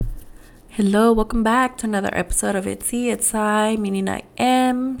Hello, welcome back to another episode of It's I, meaning I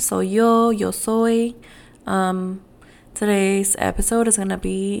am. Soy yo soy. Um, Today's episode is gonna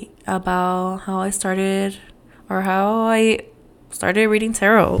be about how I started reading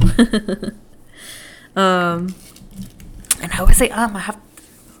tarot. um, and how I say I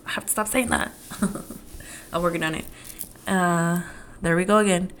have to stop saying that. I'm working on it. There we go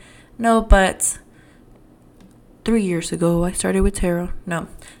again. No, but 3 years ago I started with tarot. No,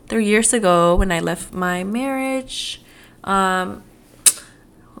 3 years ago when I left my marriage. When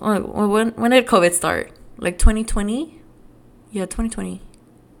did COVID start? Like 2020? Yeah, 2020.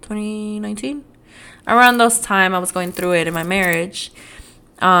 2019? Around those time I was going through it in my marriage.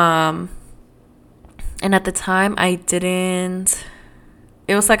 And at the time I didn't,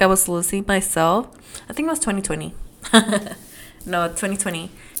 it was like I was losing myself. I think it was 2020. No,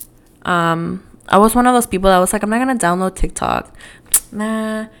 2020. I was one of those people that was like, I'm not gonna download TikTok.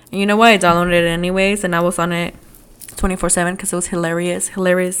 Nah. And you know what? I downloaded it anyways, and I was on it 24/7 because it was hilarious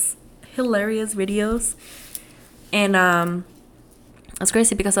videos. And it's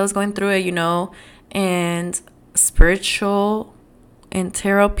crazy because I was going through it, and spiritual and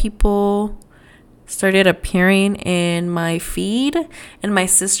tarot people started appearing in my feed, and my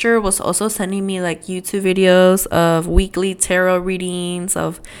sister was also sending me like YouTube videos of weekly tarot readings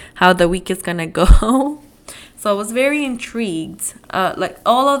of how the week is gonna go. So I was very intrigued. Like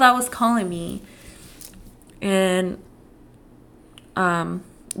all of that was calling me. And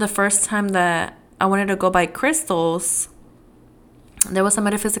the first time that I wanted to go buy crystals, there was a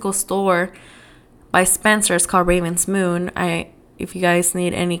metaphysical store by Spencer. It's called Raven's Moon. If you guys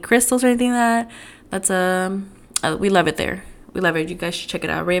need any crystals or anything like that, we love it there. We love it. You guys should check it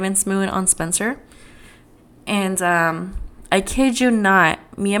out. Raven's Moon on Spencer. And I kid you not,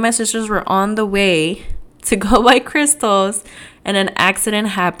 me and my sisters were on the way to go buy crystals, and an accident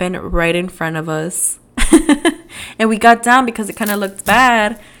happened right in front of us. And we got down because it kind of looked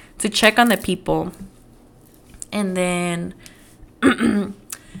bad to check on the people. And then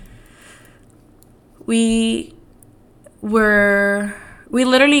we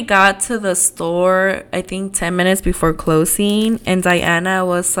literally got to the store, I think 10 minutes before closing, and Diana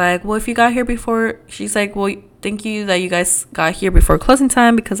was like, well, if you got here before, she's like, well, thank you that you guys got here before closing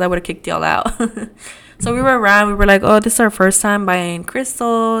time because I would have kicked y'all out. So we were around, we were like, oh, this is our first time buying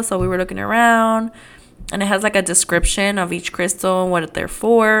crystals. So we were looking around, and it has like a description of each crystal and what they're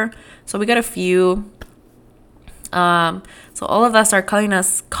for. So we got a few. So all of that started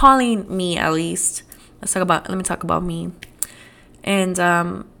calling me at least. Let me talk about me. And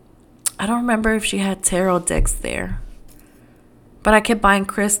I don't remember if she had tarot decks there, but I kept buying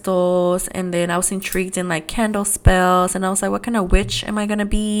crystals, and then I was intrigued in like candle spells, and I was like, what kind of witch am I gonna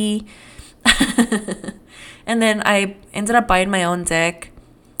be? And then I ended up buying my own deck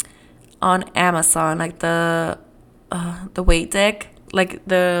on Amazon, like the weight deck, like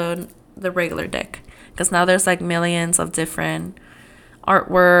the regular deck, because now there's like millions of different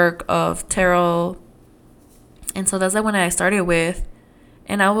artwork of tarot. And so that's like when I started with.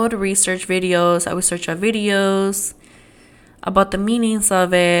 And I would research videos. I would search up videos about the meanings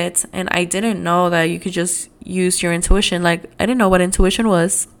of it. And I didn't know that you could just use your intuition. Like, I didn't know what intuition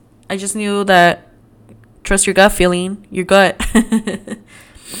was. I just knew that trust your gut feeling, your gut.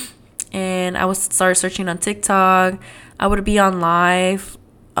 And I would start searching on TikTok. I would be on live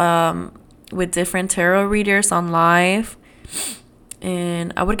with different tarot readers on live.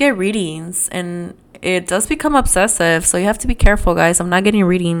 And I would get readings, and it does become obsessive, so you have to be careful, guys. I'm not getting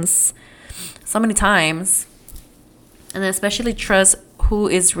readings so many times, and especially trust who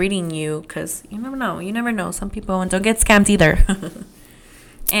is reading you, because you never know some people, and don't get scammed either.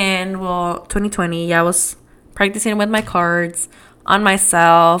 And well, 2020, I was practicing with my cards on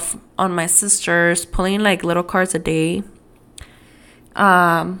myself, on my sisters, pulling like little cards a day.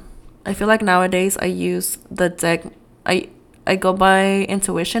 I feel like nowadays I use the deck. I go by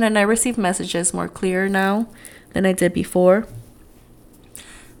intuition, and I receive messages more clear now than I did before.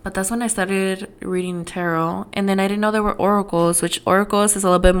 But that's when I started reading tarot. And then I didn't know there were oracles, which oracles is a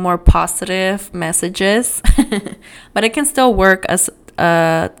little bit more positive messages. But it can still work as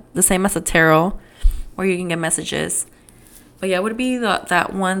the same as a tarot, where you can get messages. But yeah, it would be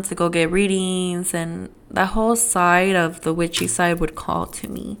that one to go get readings, and that whole side of the witchy side would call to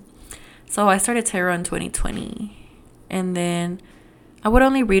me. So I started tarot in 2020. And then I would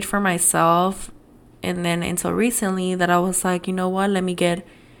only read for myself. And then until recently that I was like, you know what, let me get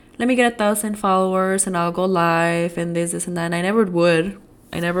 1,000 followers, and I'll go live and this and that. And I never would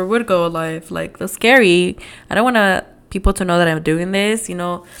go live. Like, that's scary. I don't want people to know that I'm doing this,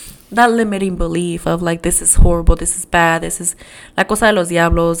 that limiting belief of like, this is horrible, this is bad, this is la cosa de los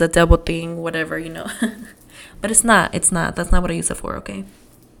diablos, the devil thing, whatever, but it's not that's not what I use it for. Okay.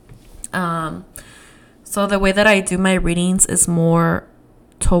 So the way that I do my readings is more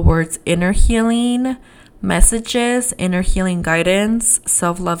towards inner healing messages, inner healing guidance,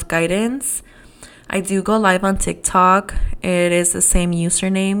 self-love guidance. I do go live on TikTok. It is the same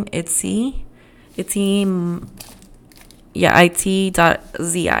username, it.zi. it.zi.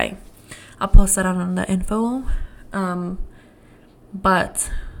 I'll post that on the info.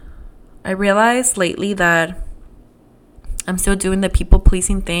 But I realized lately that I'm still doing the people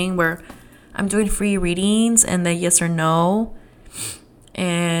pleasing thing where I'm doing free readings and the yes or no.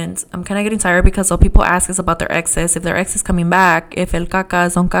 And I'm kind of getting tired because all people ask is about their exes. If their ex is coming back, if el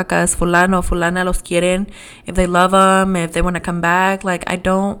cacas, son cacas, fulano, fulana los quieren, if they love them, if they want to come back. Like, I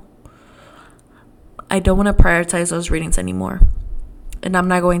don't want to prioritize those readings anymore. And I'm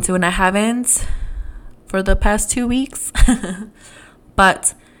not going to. And I haven't for the past 2 weeks.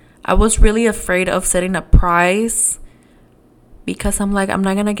 But I was really afraid of setting a price because I'm like, I'm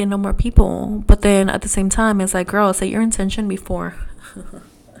not going to get no more people. But then at the same time, it's like, girl, set your intention before.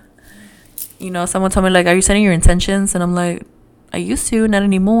 Someone told me, like, are you setting your intentions? And I'm like, I used to, not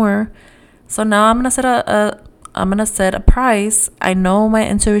anymore. So now I'm gonna set a price. I know my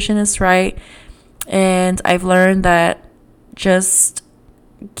intuition is right, and I've learned that just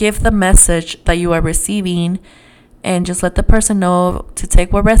give the message that you are receiving and just let the person know to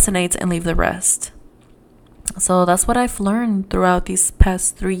take what resonates and leave the rest. So that's what I've learned throughout these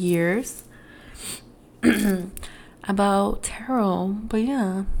past 3 years about tarot. But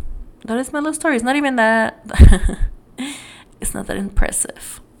yeah, that is my little story. It's not even that it's not that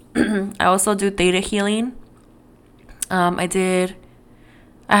impressive. I also do theta healing. I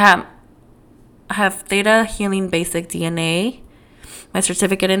have theta healing basic DNA, my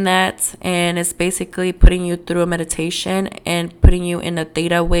certificate in that, and it's basically putting you through a meditation and putting you in a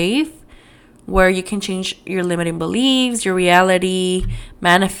theta wave where you can change your limiting beliefs, your reality,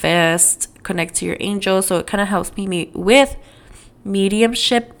 manifest, connect to your angels. So it kind of helps me with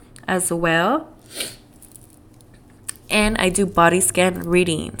mediumship as well. And I do body scan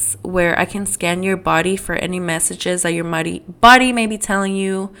readings where I can scan your body for any messages that your body may be telling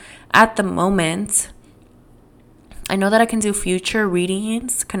you at the moment. I know that I can do future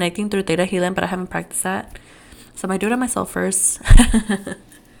readings connecting through theta healing, but I haven't practiced that. So I might do it on myself first.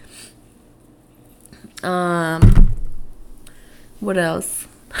 What else?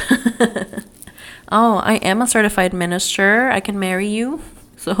 Oh, I am a certified minister. I can marry you.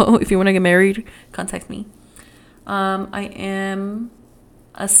 So if you want to get married, contact me. I am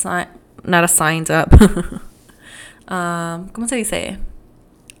not assigned up. ¿Cómo se dice?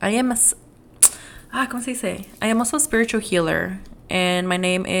 ¿Cómo se dice? I am also a spiritual healer, and my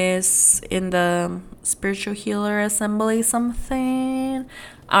name is in the Spiritual Healer Assembly something.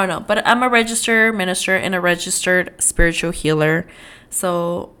 I don't know, but I'm a registered minister and a registered spiritual healer.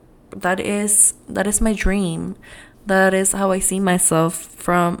 So that is my dream. That is how I see myself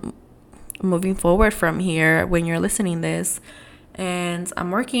from moving forward from here when you're listening this. And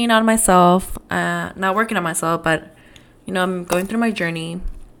I'm working on myself, not working on myself, but I'm going through my journey,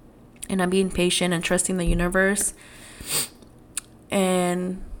 and I'm being patient and trusting the universe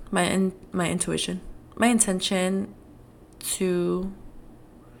and my intuition, my intention to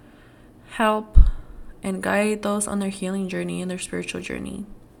help and guide those on their healing journey and their spiritual journey,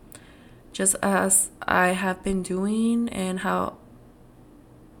 just as I have been doing, and how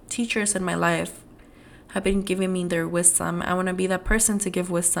teachers in my life have been giving me their wisdom. I want to be that person to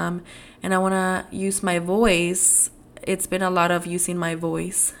give wisdom, and I want to use my voice. It's been a lot of using my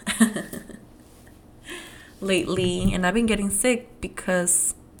voice lately, and I've been getting sick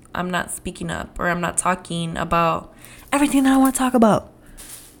because I'm not speaking up, or I'm not talking about everything that I want to talk about.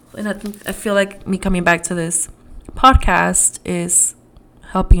 And I feel like me coming back to this podcast is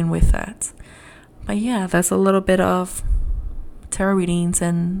helping with that. But yeah, that's a little bit of tarot readings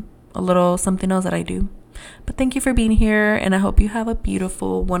and a little something else that I do. But thank you for being here, and I hope you have a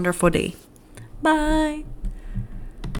beautiful, wonderful day. Bye.